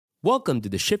Welcome to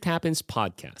the Shift Happens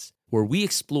podcast, where we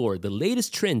explore the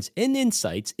latest trends and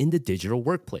insights in the digital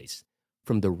workplace.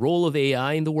 From the role of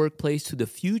AI in the workplace to the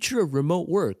future of remote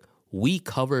work, we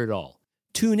cover it all.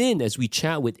 Tune in as we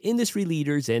chat with industry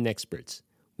leaders and experts.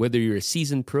 Whether you're a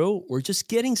seasoned pro or just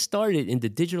getting started in the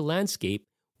digital landscape,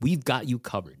 we've got you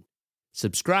covered.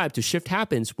 Subscribe to Shift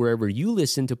Happens wherever you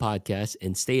listen to podcasts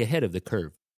and stay ahead of the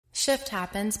curve. Shift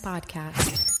Happens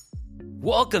Podcast.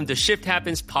 Welcome to Shift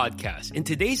Happens Podcast. In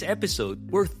today's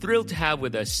episode, we're thrilled to have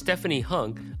with us Stephanie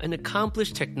Hung, an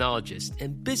accomplished technologist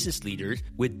and business leader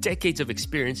with decades of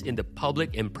experience in the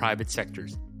public and private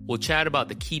sectors. We'll chat about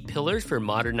the key pillars for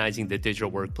modernizing the digital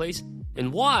workplace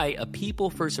and why a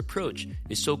people-first approach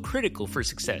is so critical for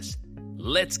success.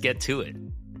 Let's get to it.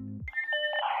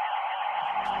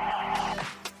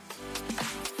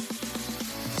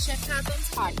 Shift Happens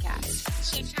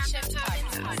Podcast. Shift Happens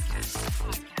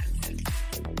Podcast.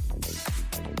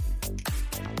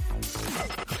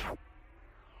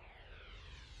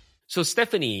 So,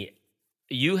 Stephanie,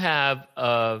 you have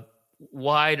a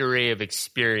wide array of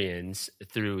experience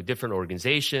through different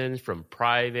organizations, from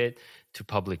private to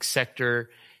public sector,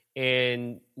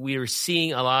 and we are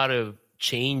seeing a lot of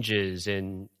changes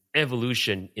and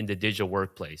evolution in the digital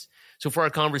workplace. So for our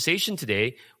conversation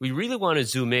today, we really want to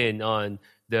zoom in on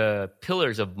the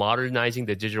pillars of modernizing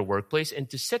the digital workplace. And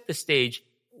to set the stage,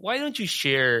 why don't you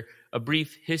share a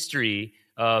brief history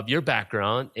of your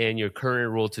background and your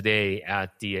current role today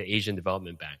at the Asian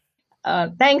Development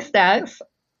Bank? Thanks, Doug.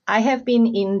 I have been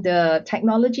in the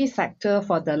technology sector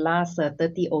for the last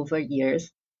 30 over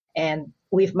years. And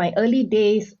with my early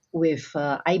days with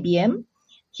IBM,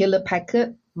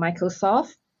 Hewlett-Packard,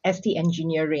 Microsoft, ST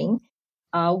Engineering,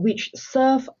 which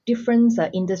serve different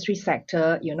industry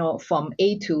sector, from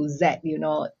A to Z,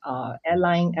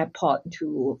 airline, airport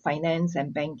to finance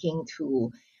and banking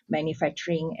to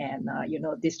manufacturing and,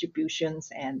 distributions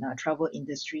and travel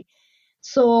industry.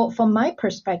 So from my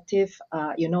perspective,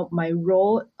 my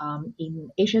role in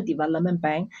Asia Development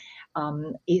Bank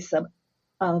is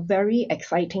a very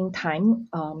exciting time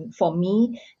for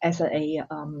me as a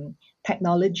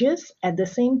technologist, at the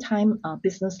same time a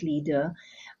business leader,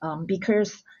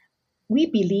 because we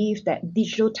believe that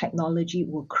digital technology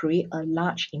will create a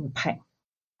large impact.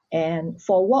 And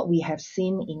for what we have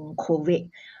seen in COVID,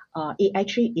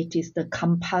 it is the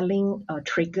compelling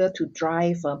trigger to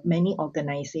drive many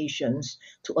organizations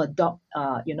to adopt,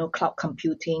 cloud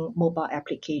computing, mobile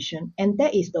application. And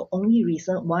that is the only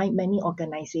reason why many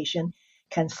organizations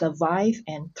can survive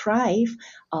and thrive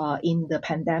in the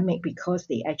pandemic, because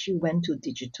they actually went to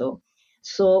digital.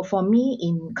 So for me,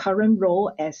 in current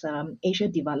role as Asia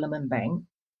Development Bank,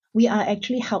 we are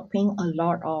actually helping a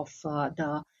lot of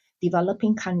the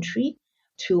developing country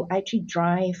to actually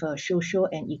drive social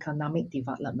and economic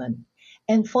development.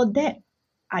 And for that,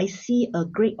 I see a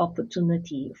great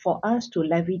opportunity for us to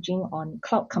leveraging on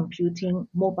cloud computing,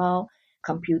 mobile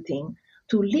computing,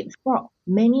 to leapfrog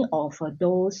many of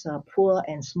those poor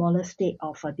and smaller state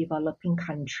of a developing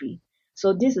country.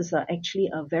 So this is actually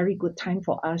a very good time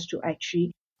for us to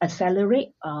actually accelerate,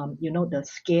 the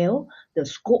scale, the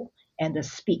scope, and the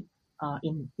speed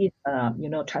in these,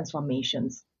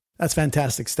 transformations. That's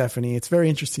fantastic, Stephanie. It's very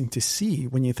interesting to see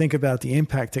when you think about the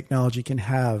impact technology can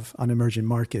have on emerging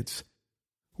markets.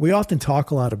 We often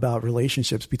talk a lot about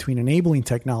relationships between enabling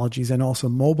technologies and also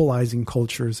mobilizing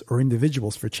cultures or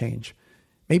individuals for change.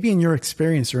 Maybe in your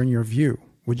experience or in your view,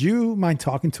 would you mind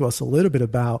talking to us a little bit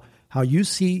about how you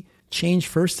see change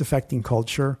first affecting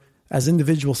culture as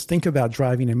individuals think about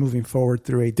driving and moving forward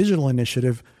through a digital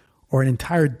initiative or an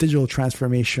entire digital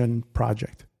transformation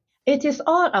project? It is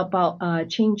all about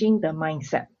changing the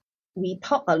mindset. We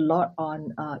talk a lot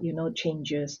on,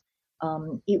 changes.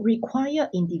 It requires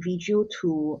individual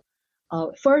to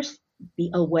first be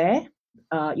aware,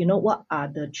 what are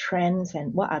the trends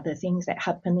and what are the things that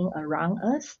are happening around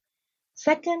us.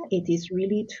 Second, it is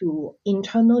really to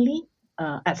internally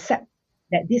accept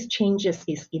that these changes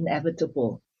is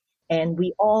inevitable. And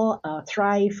we all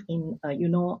thrive in,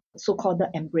 so-called the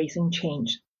embracing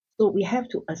change. So we have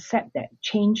to accept that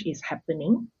change is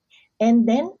happening. And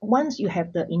then once you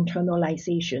have the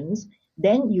internalizations,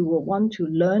 then you will want to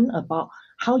learn about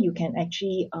how you can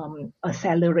actually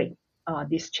accelerate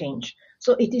this change.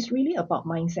 So it is really about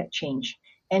mindset change.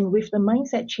 And with the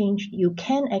mindset change, you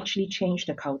can actually change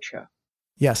the culture.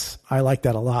 Yes, I like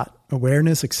that a lot.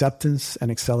 Awareness, acceptance,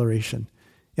 and acceleration.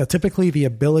 Typically the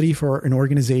ability for an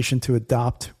organization to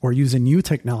adopt or use a new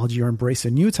technology or embrace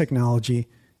a new technology,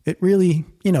 it really,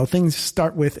 things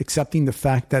start with accepting the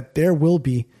fact that there will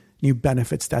be new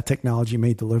benefits that technology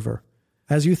may deliver.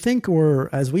 As you think, or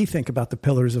as we think about the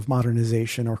pillars of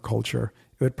modernization or culture,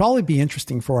 It would probably be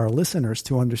interesting for our listeners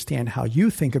to understand how you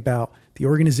think about the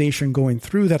organization going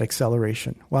through that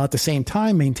acceleration while at the same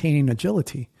time maintaining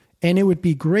agility. And it would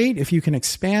be great if you can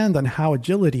expand on how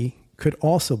agility could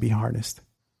also be harnessed.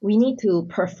 We need to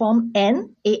perform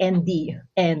A-N-D,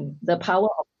 and the power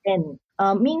of N.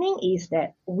 Meaning is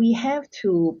that we have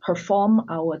to perform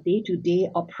our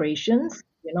day-to-day operations,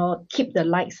 keep the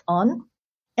lights on.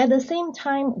 At the same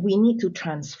time, we need to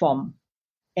transform.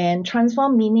 And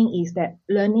transform meaning is that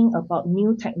learning about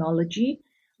new technology,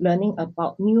 learning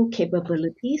about new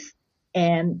capabilities,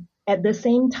 and at the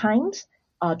same time,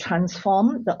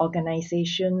 transform the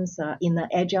organizations in an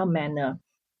agile manner.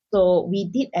 So we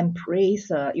did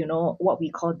embrace, what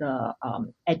we call the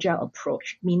agile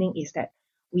approach, meaning is that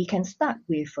we can start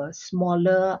with a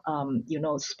smaller,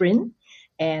 sprint,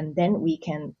 and then we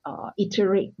can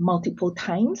iterate multiple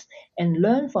times and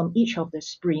learn from each of the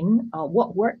sprint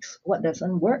what works, what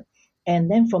doesn't work.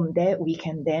 And then from there, we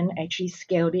can then actually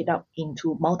scale it up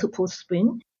into multiple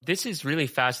sprints. This is really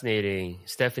fascinating,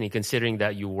 Stephanie, considering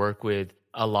that you work with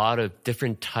a lot of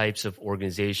different types of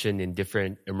organization in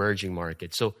different emerging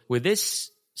markets. So with this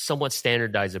somewhat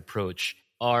standardized approach,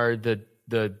 are the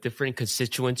different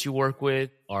constituents you work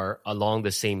with are along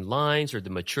the same lines, or the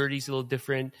maturity is a little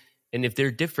different? And if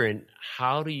they're different,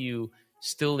 how do you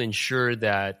still ensure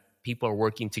that people are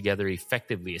working together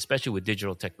effectively, especially with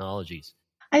digital technologies?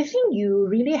 I think you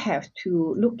really have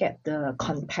to look at the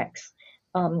context.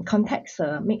 Context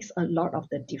makes a lot of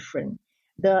the difference.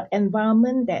 The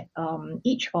environment that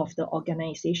each of the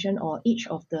organization or each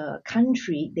of the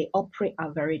country they operate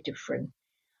are very different.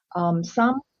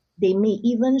 Some, they may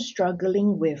even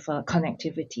struggling with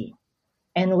connectivity.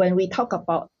 And when we talk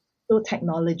about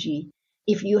technology,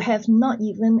 if you have not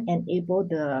even enabled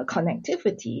the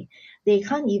connectivity, they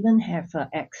can't even have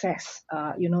access,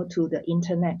 to the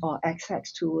internet or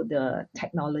access to the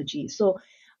technology. So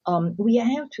we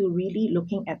have to really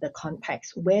looking at the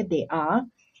context where they are,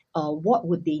 what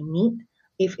would they need.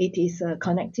 If it is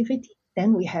connectivity,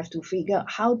 then we have to figure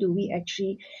out how do we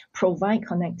actually provide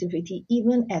connectivity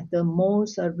even at the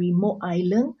most remote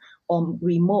island or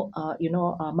remote,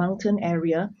 mountain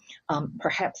area.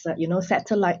 Perhaps,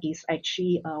 satellite is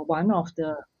actually one of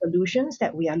the solutions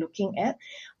that we are looking at.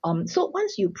 So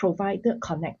once you provide the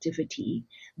connectivity,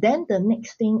 then the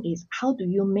next thing is how do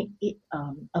you make it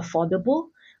affordable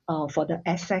for the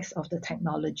access of the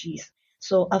technologies.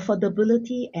 So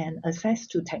affordability and access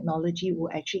to technology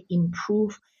will actually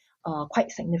improve quite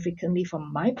significantly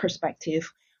from my perspective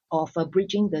of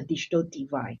bridging the digital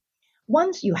divide.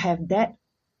 Once you have that,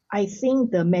 I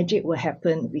think the magic will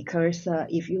happen because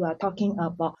if you are talking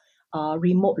about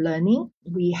remote learning,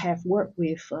 we have worked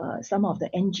with some of the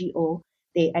NGO.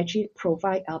 They actually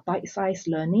provide bite-sized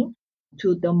learning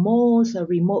to the most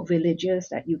remote villages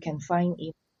that you can find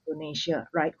in Indonesia,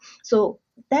 right? So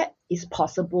that is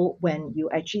possible when you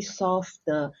actually solve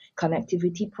the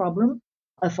connectivity problem,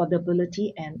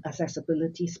 affordability and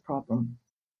accessibility problem.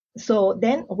 So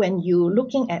then when you're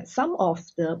looking at some of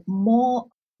the more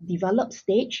developed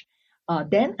stage,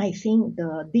 then I think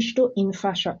the digital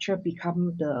infrastructure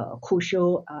become the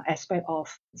crucial aspect of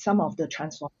some of the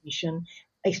transformation,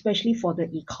 especially for the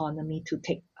economy to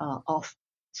take off.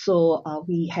 So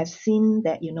we have seen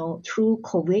that, through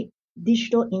COVID,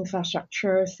 digital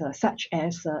infrastructures such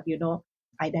as,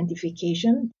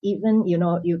 identification, even,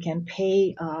 you can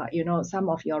pay, some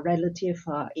of your relative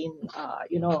in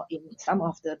some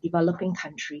of the developing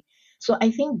country. So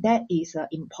I think that is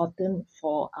important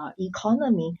for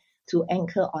economy to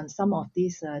anchor on some of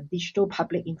these digital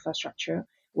public infrastructure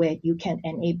where you can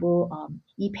enable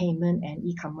e-payment and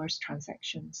e-commerce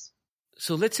transactions.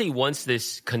 So let's say once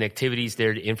this connectivity is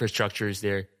there, the infrastructure is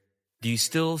there, do you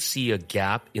still see a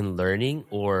gap in learning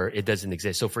or it doesn't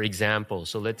exist? So for example,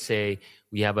 let's say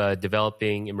we have a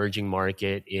developing emerging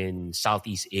market in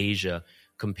Southeast Asia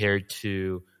compared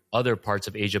to other parts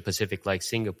of Asia Pacific like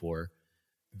Singapore.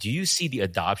 Do you see the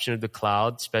adoption of the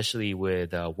cloud, especially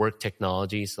with work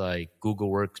technologies like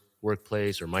Google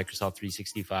Workplace or Microsoft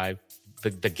 365?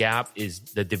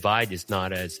 The divide is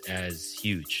not as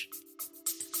huge.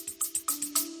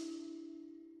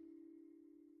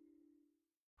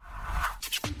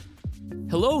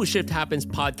 Hello, Shift Happens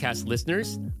podcast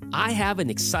listeners. I have an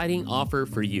exciting offer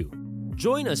for you.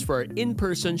 Join us for our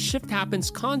in-person Shift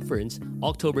Happens conference,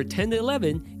 October 10 to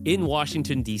 11 in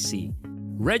Washington, D.C.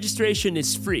 Registration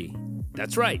is free.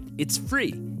 That's right, it's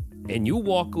free. And you'll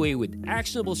walk away with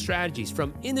actionable strategies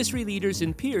from industry leaders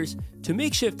and peers to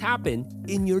make shift happen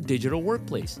in your digital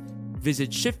workplace. Visit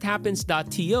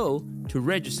shifthappens.to to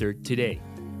register today.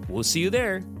 We'll see you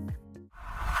there.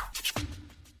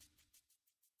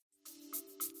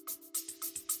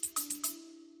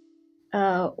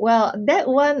 Well, that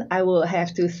one I will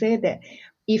have to say that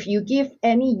if you give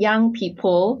any young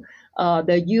people,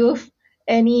 the youth,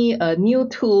 any new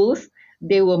tools,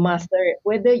 they will master it.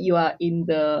 Whether you are in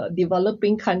the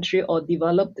developing country or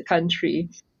developed country,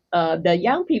 the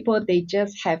young people they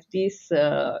just have this,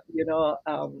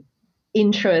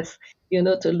 interest,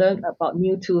 to learn about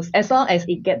new tools as long as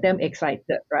it get them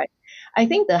excited, right? I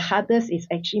think the hardest is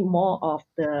actually more of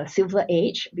the silver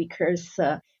age because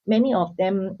many of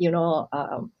them,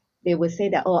 they will say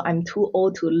that, oh, I'm too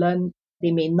old to learn.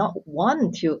 They may not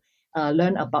want to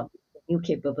learn about new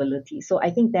capabilities. So I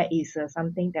think that is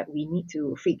something that we need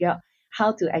to figure out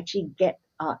how to actually get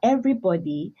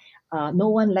everybody, no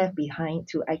one left behind,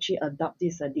 to actually adopt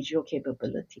this digital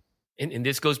capability. And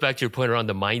this goes back to your point around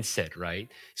the mindset,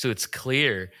 right? So it's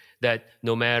clear that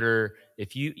no matter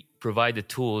if you provide the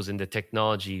tools and the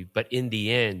technology, but in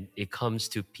the end, it comes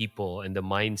to people and the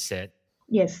mindset.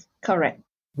 Yes, correct.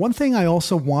 One thing I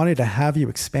also wanted to have you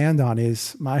expand on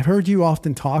is I heard you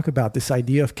often talk about this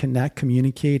idea of connect,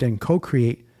 communicate, and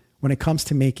co-create when it comes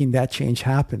to making that change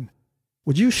happen.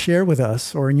 Would you share with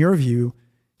us, or in your view,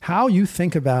 how you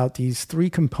think about these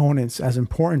three components as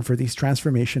important for these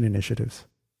transformation initiatives?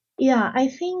 Yeah, I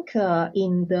think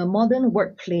in the modern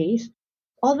workplace,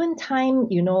 oftentimes,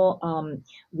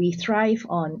 we thrive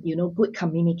on, good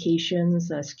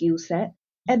communications skill set.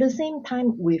 At the same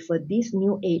time, with this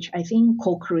new age, I think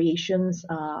co-creations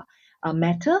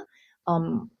matter.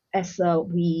 As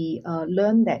we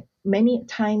learn that many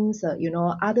times,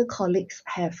 other colleagues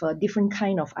have a different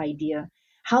kind of idea.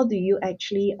 How do you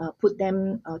actually put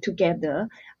them together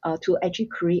to actually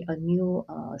create a new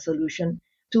solution?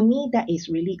 To me, that is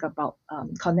really about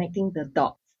connecting the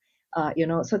dots,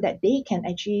 so that they can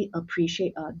actually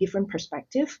appreciate a different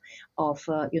perspective of,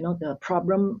 the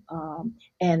problem,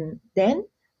 and then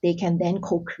they can then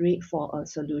co-create for a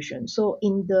solution. So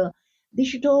in the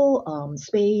digital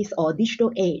space or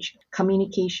digital age,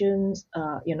 communications,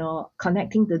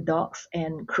 connecting the dots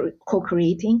and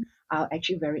co-creating are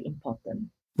actually very important.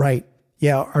 Right.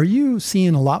 Yeah. Are you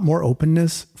seeing a lot more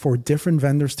openness for different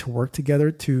vendors to work together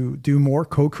to do more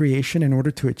co-creation in order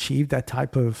to achieve that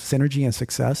type of synergy and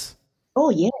success?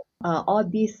 Oh, yeah. All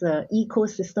these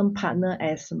ecosystem partner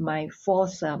as my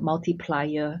force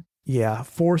multiplier. Yeah.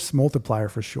 Force multiplier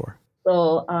for sure.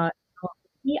 So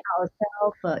we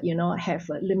ourselves, have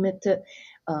limited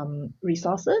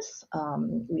resources.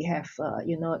 We have,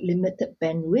 limited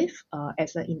bandwidth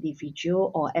as an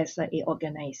individual or as an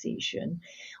organization.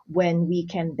 When we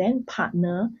can then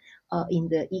partner in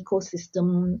the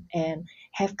ecosystem and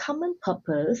have common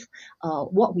purpose,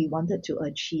 what we wanted to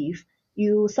achieve,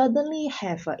 you suddenly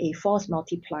have a force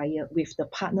multiplier with the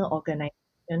partner organization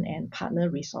and partner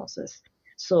resources.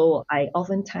 So I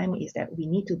oftentimes is that we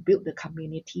need to build the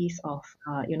communities of,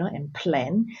 and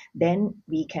plan, then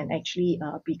we can actually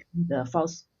become the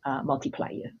force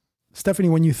multiplier. Stephanie,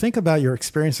 when you think about your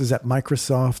experiences at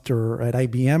Microsoft or at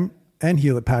IBM and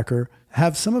Hewlett Packard,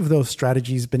 have some of those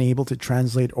strategies been able to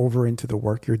translate over into the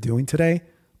work you're doing today?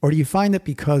 Or do you find that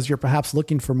because you're perhaps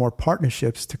looking for more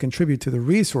partnerships to contribute to the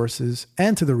resources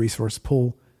and to the resource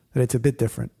pool, that it's a bit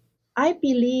different? I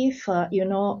believe,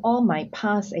 all my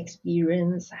past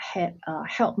experience had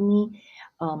helped me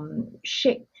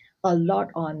shape a lot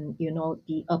on,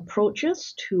 the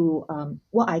approaches to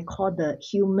what I call the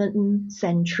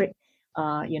human-centric,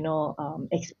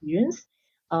 experience.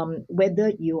 Whether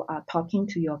you are talking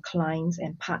to your clients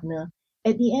and partner,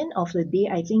 at the end of the day,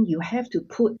 I think you have to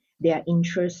put their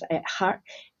interests at heart,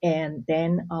 and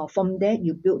then from there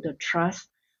you build the trust.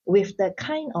 With that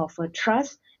kind of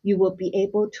trust, you will be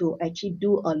able to actually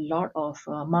do a lot of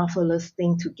marvelous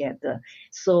things together.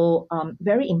 So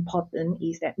very important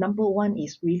is that number one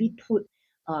is really put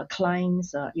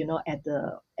clients,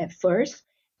 at first,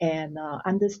 and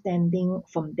understanding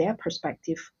from their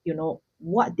perspective,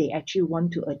 what they actually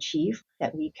want to achieve,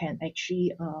 that we can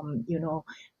actually,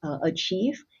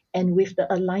 achieve. And with the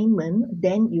alignment,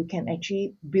 then you can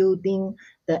actually building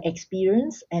the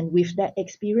experience, and with that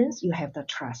experience, you have the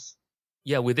trust.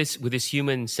 Yeah, with this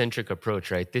human centric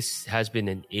approach, right? This has been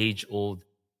an age old,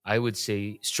 I would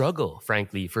say, struggle,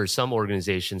 frankly, for some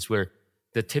organizations where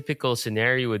the typical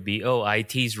scenario would be, oh,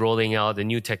 IT's rolling out a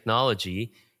new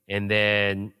technology, and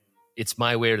then it's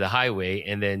my way or the highway,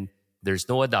 and then there's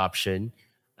no adoption.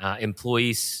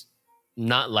 Employees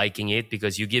not liking it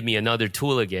because you give me another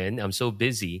tool again. I'm so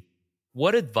busy.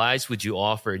 What advice would you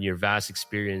offer in your vast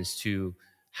experience to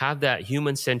have that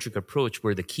human-centric approach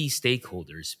where the key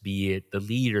stakeholders, be it the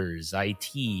leaders,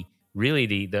 IT,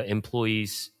 really the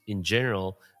employees in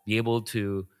general, be able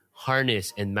to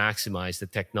harness and maximize the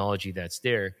technology that's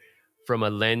there from a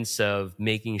lens of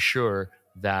making sure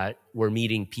that we're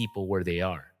meeting people where they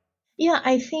are? Yeah,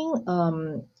 I think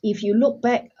if you look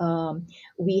back,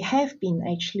 we have been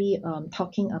actually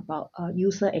talking about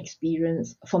user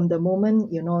experience from the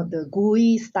moment the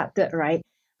GUI started, right?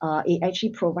 It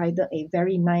actually provided a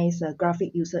very nice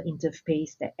graphic user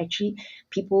interface that actually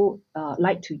people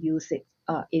like to use it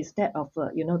instead of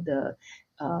the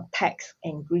text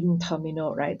and green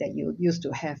terminal, right, that you used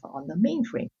to have on the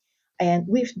mainframe. And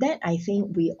with that, I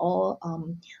think we all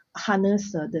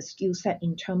harness the skill set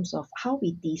in terms of how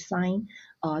we design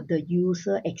the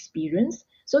user experience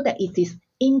so that it is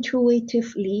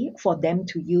intuitively for them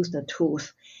to use the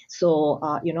tools. So,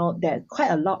 that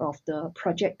quite a lot of the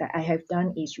project that I have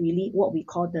done is really what we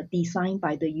call the design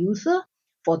by the user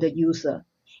for the user.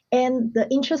 And the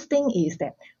interesting is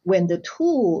that when the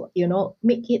tool,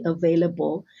 make it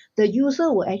available, the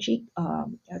user will actually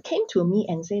came to me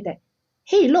and say that,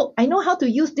 hey, look, I know how to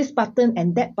use this button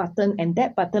and that button and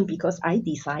that button because I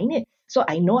designed it. So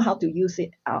I know how to use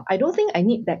it. I don't think I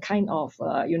need that kind of,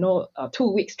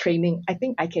 2 weeks training. I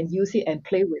think I can use it and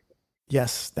play with it.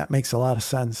 Yes, that makes a lot of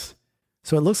sense.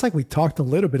 So it looks like we talked a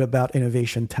little bit about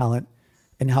innovation talent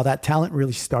and how that talent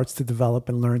really starts to develop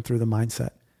and learn through the mindset.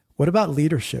 What about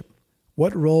leadership?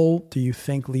 What role do you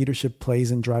think leadership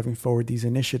plays in driving forward these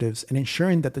initiatives and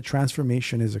ensuring that the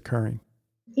transformation is occurring?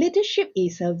 Leadership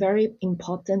is very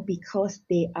important because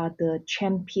they are the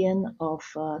champion of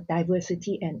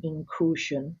diversity and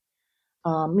inclusion.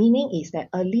 Meaning is that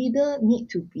a leader need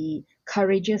to be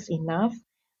courageous enough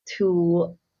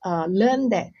to learn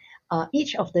that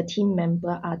each of the team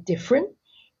member are different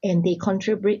and they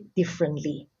contribute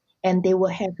differently and they will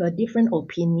have a different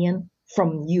opinion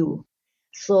from you.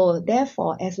 So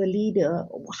therefore, as a leader,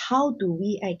 how do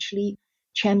we actually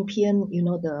champion,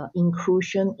 the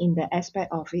inclusion in the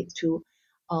aspect of it to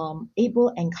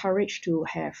able encourage to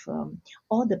have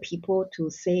all the people to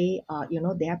say,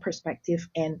 their perspective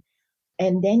and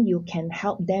then you can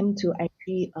help them to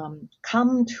actually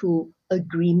come to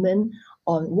agreement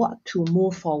on what to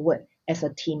move forward as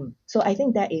a team. So I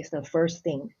think that is the first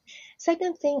thing.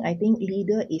 Second thing, I think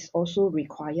leader is also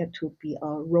required to be a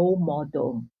role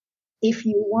model. If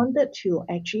you wanted to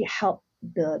actually help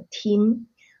the team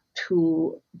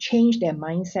to change their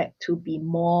mindset to be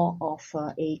more of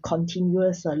a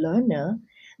continuous learner,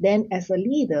 then as a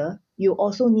leader, you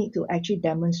also need to actually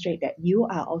demonstrate that you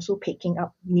are also picking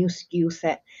up new skill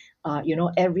set,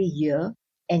 every year,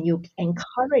 and you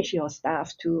encourage your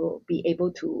staff to be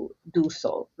able to do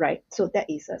so, right? So that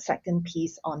is a second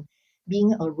piece on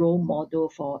being a role model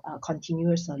for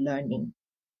continuous learning.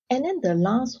 And then the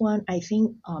last one, I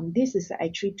think this is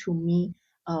actually to me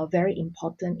very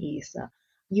important is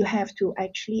you have to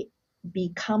actually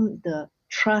become the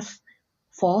trust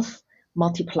force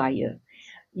multiplier.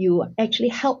 You actually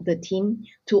help the team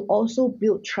to also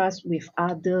build trust with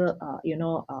other,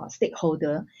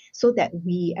 stakeholder, so that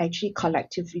we actually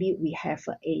collectively we have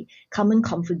a common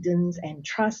confidence and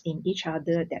trust in each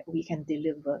other that we can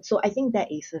deliver. So I think that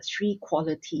is a three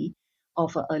quality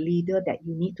of a leader that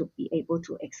you need to be able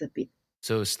to exhibit.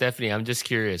 So, Stephanie, I'm just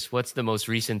curious, what's the most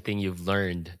recent thing you've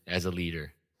learned as a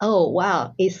leader? Oh,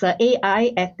 wow. It's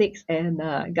AI, ethics,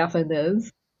 and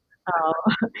governance.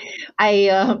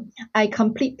 I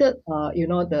completed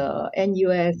the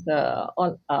NUS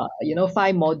on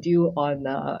 5 module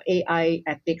on AI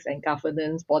ethics and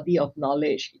governance, body of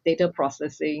knowledge, data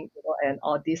processing, and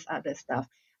all this other stuff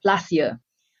last year.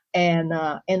 And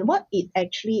what it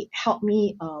actually helped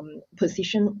me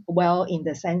position well in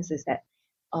the sense is that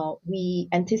we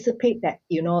anticipate that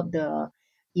the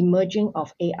emerging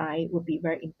of AI will be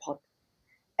very important.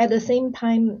 At the same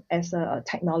time, as a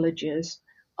technologist,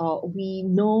 we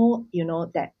know,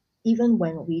 that even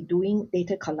when we're doing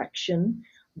data collection,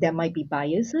 there might be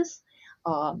biases.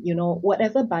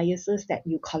 Whatever biases that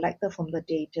you collected from the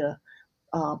data,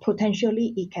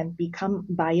 potentially it can become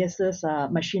biases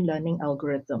machine learning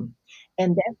algorithm.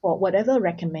 And therefore, whatever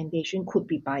recommendation could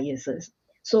be biases.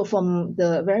 So from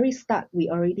the very start, we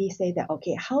already say that,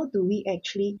 okay, how do we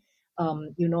actually,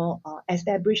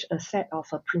 establish a set of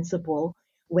a principle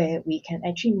where we can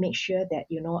actually make sure that,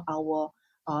 our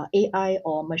AI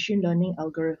or machine learning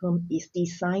algorithm is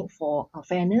designed for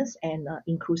fairness and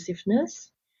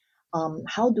inclusiveness.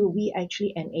 How do we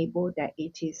actually enable that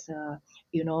it is,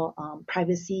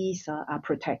 privacies are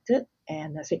protected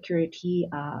and security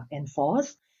are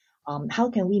enforced?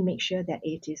 How can we make sure that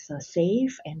it is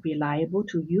safe and reliable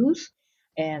to use?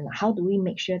 And how do we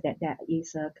make sure that there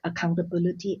is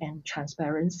accountability and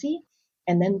transparency?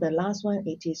 And then the last one,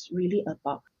 it is really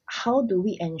about how do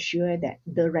we ensure that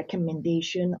the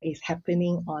recommendation is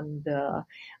happening on the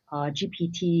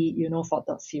GPT,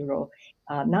 4.0?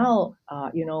 Now,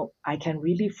 I can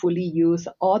really fully use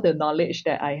all the knowledge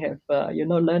that I have,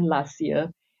 learned last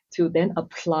year to then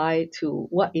apply to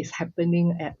what is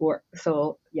happening at work.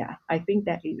 So yeah, I think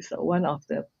that is one of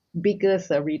the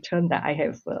biggest return that I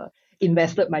have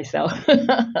invested myself.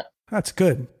 That's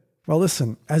good. Well,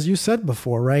 listen, as you said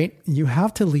before, right? You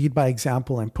have to lead by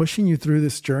example, and pushing you through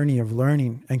this journey of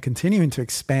learning and continuing to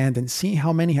expand, and see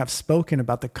how many have spoken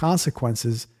about the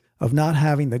consequences of not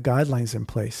having the guidelines in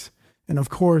place. And of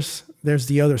course, there's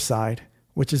the other side,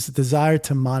 which is the desire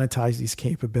to monetize these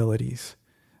capabilities.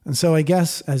 And so I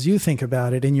guess as you think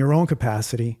about it in your own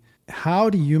capacity,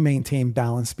 how do you maintain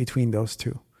balance between those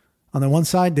two? On the one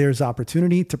side, there's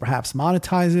opportunity to perhaps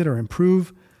monetize it or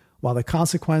improve, while the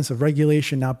consequence of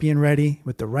regulation not being ready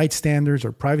with the right standards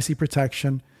or privacy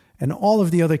protection and all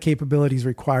of the other capabilities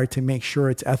required to make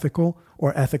sure it's ethical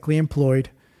or ethically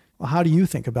employed. Well, how do you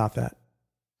think about that?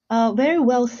 Very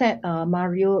well said,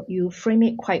 Mario. You frame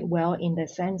it quite well in the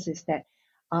sense is that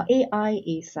AI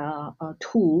is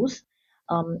tools.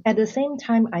 At the same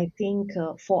time, I think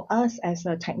for us as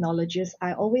a technologist,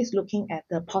 I always looking at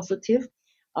the positive.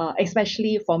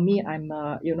 Especially for me, I'm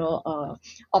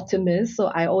optimist, so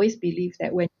I always believe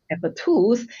that when you have the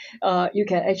tools, you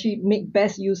can actually make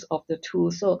best use of the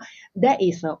tools. So that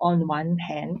is on one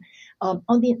hand.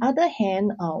 On the other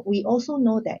hand, we also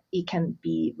know that it can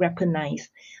be weaponized.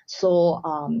 So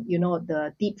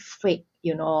the deep fake,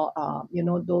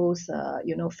 those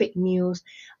fake news.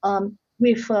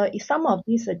 With some of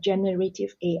these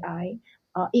generative AI,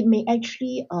 it may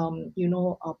actually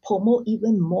promote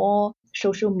even more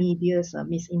social media's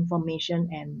misinformation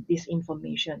and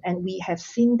disinformation, and we have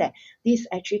seen that this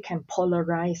actually can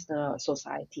polarize the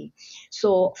society.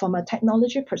 So from a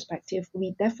technology perspective,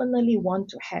 we definitely want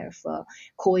to have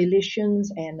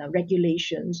coalitions and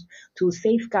regulations to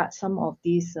safeguard some of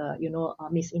these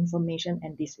misinformation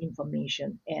and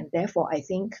disinformation. And therefore I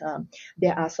think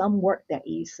there are some work that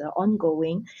is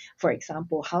ongoing. For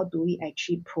example, how do we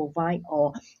actually provide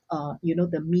or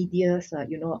the media's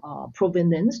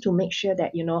provenance to make sure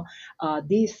that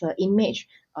this image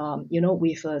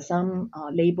with some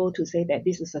label to say that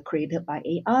this is created by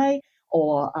AI,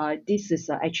 or this is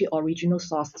actually original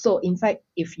source. So in fact,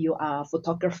 if you are a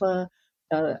photographer,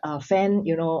 fan,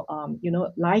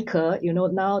 Leica,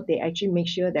 now they actually make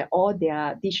sure that all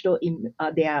their digital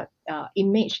their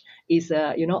image is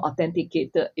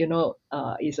authenticated,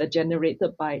 is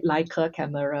generated by Leica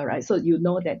camera, right? So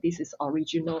that this is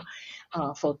original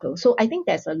photo. So I think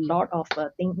there's a lot of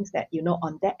things that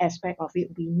on that aspect of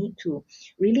it, we need to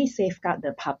really safeguard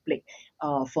the public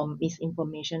from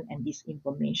misinformation and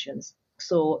disinformation.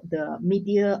 So the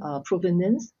media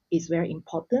provenance is very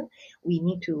important. We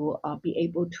need to be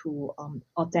able to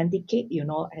authenticate,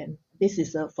 and this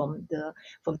is from the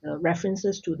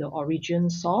references to the origin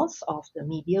source of the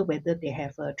media, whether they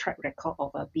have a track record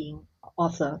of being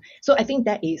author. So I think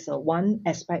that is one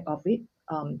aspect of it.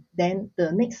 Then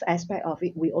the next aspect of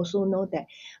it, we also know that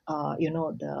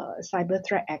the cyber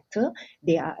threat actor,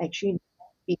 they are actually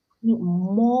becoming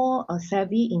more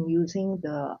savvy in using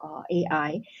the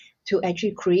AI to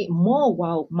actually create more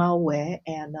malware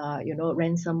and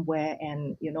ransomware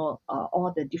and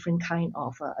all the different kind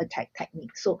of attack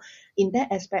techniques. So in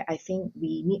that aspect, I think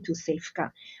we need to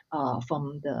safeguard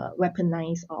from the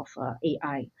weaponize of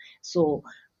AI. So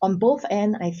on both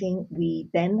ends, I think we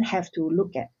then have to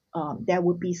look at there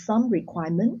would be some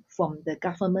requirement from the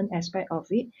government aspect of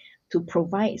it to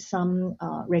provide some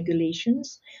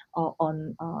regulations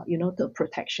on the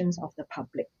protections of the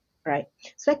public. Right.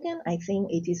 Second, I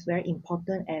think it is very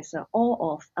important as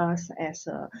all of us as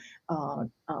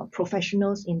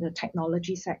professionals in the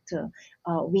technology sector,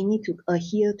 we need to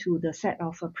adhere to the set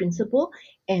of principle,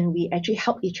 and we actually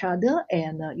help each other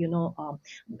and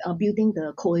building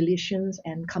the coalitions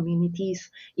and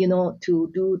communities,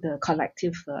 to do the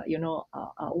collective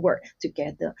work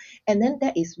together. And then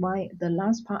that is why the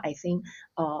last part, I think,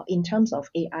 in terms of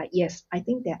AI, yes, I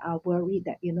think there are worried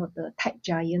that the tech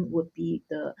giant would be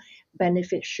the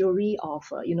beneficiary of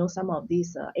some of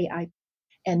these AI.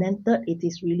 And then third, it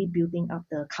is really building up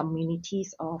the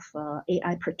communities of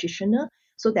AI practitioner,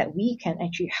 so that we can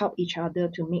actually help each other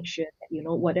to make sure that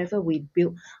whatever we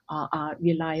build are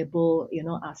reliable,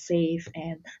 are safe,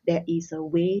 and there is a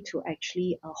way to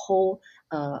actually hold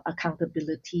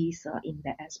accountabilities in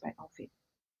that aspect of it.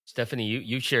 Stephanie,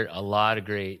 you shared a lot of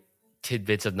great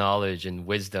tidbits of knowledge and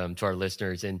wisdom to our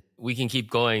listeners, and we can keep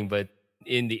going, but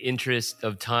in the interest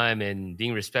of time and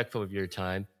being respectful of your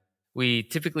time, We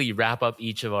typically wrap up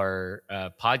each of our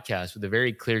podcasts with a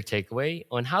very clear takeaway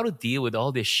on how to deal with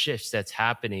all these shifts that's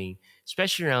happening,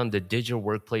 especially around the digital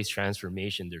workplace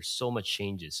transformation. There's so much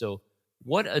changes. So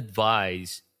what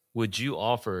advice would you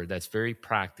offer that's very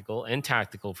practical and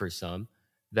tactical for some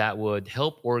that would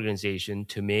help organization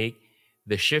to make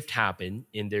the shift happen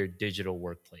in their digital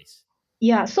workplace?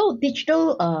 Yeah, so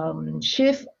digital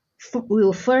shift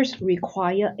will first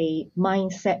require a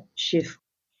mindset shift.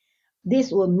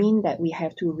 This will mean that we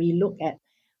have to relook at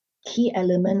key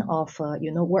element of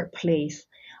workplace.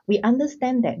 We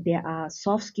understand that there are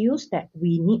soft skills that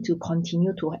we need to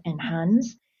continue to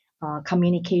enhance: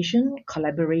 communication,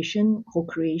 collaboration,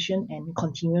 co-creation, and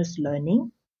continuous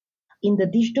learning. In the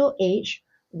digital age,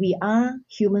 we are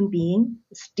human beings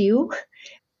still,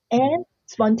 and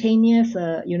spontaneous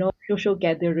social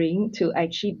gathering to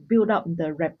actually build up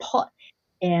the rapport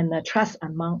and trust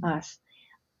among us.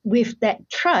 With that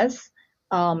trust,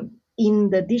 in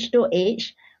the digital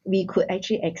age, we could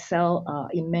actually excel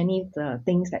in many of the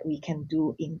things that we can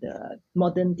do in the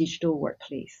modern digital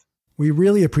workplace. We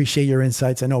really appreciate your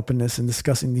insights and openness in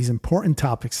discussing these important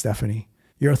topics, Stephanie.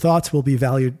 Your thoughts will be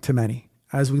valued to many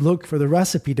as we look for the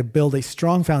recipe to build a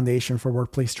strong foundation for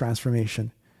workplace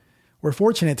transformation. We're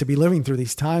fortunate to be living through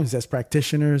these times as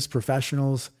practitioners,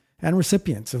 professionals, and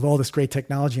recipients of all this great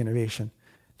technology innovation.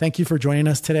 Thank you for joining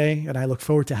us today, and I look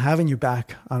forward to having you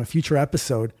back on a future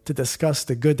episode to discuss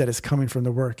the good that is coming from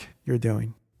the work you're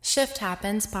doing. Shift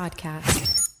Happens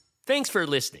Podcast. Thanks for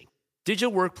listening.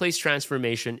 Digital workplace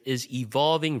transformation is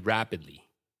evolving rapidly,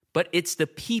 but it's the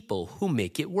people who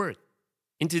make it work.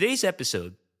 In today's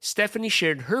episode, Stephanie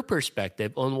shared her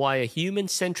perspective on why a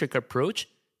human-centric approach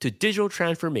to digital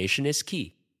transformation is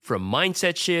key, from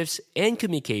mindset shifts and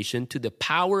communication to the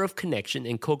power of connection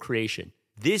and co-creation.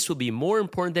 This will be more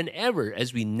important than ever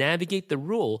as we navigate the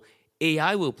role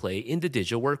AI will play in the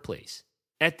digital workplace.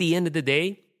 At the end of the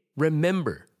day,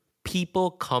 remember, people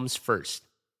comes first.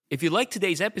 If you like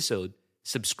today's episode,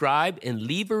 subscribe and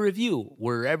leave a review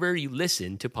wherever you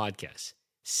listen to podcasts.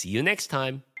 See you next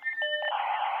time.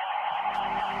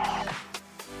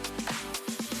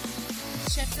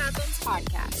 Shift Happens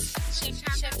Podcast. Shift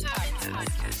Happens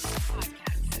Podcast.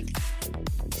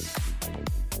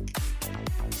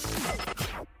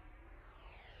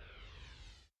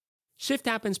 Shift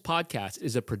Happens Podcast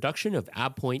is a production of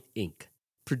AppPoint Inc.,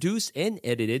 produced and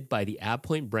edited by the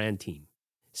AppPoint brand team.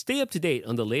 Stay up to date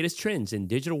on the latest trends in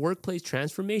digital workplace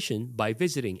transformation by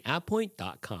visiting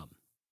apppoint.com.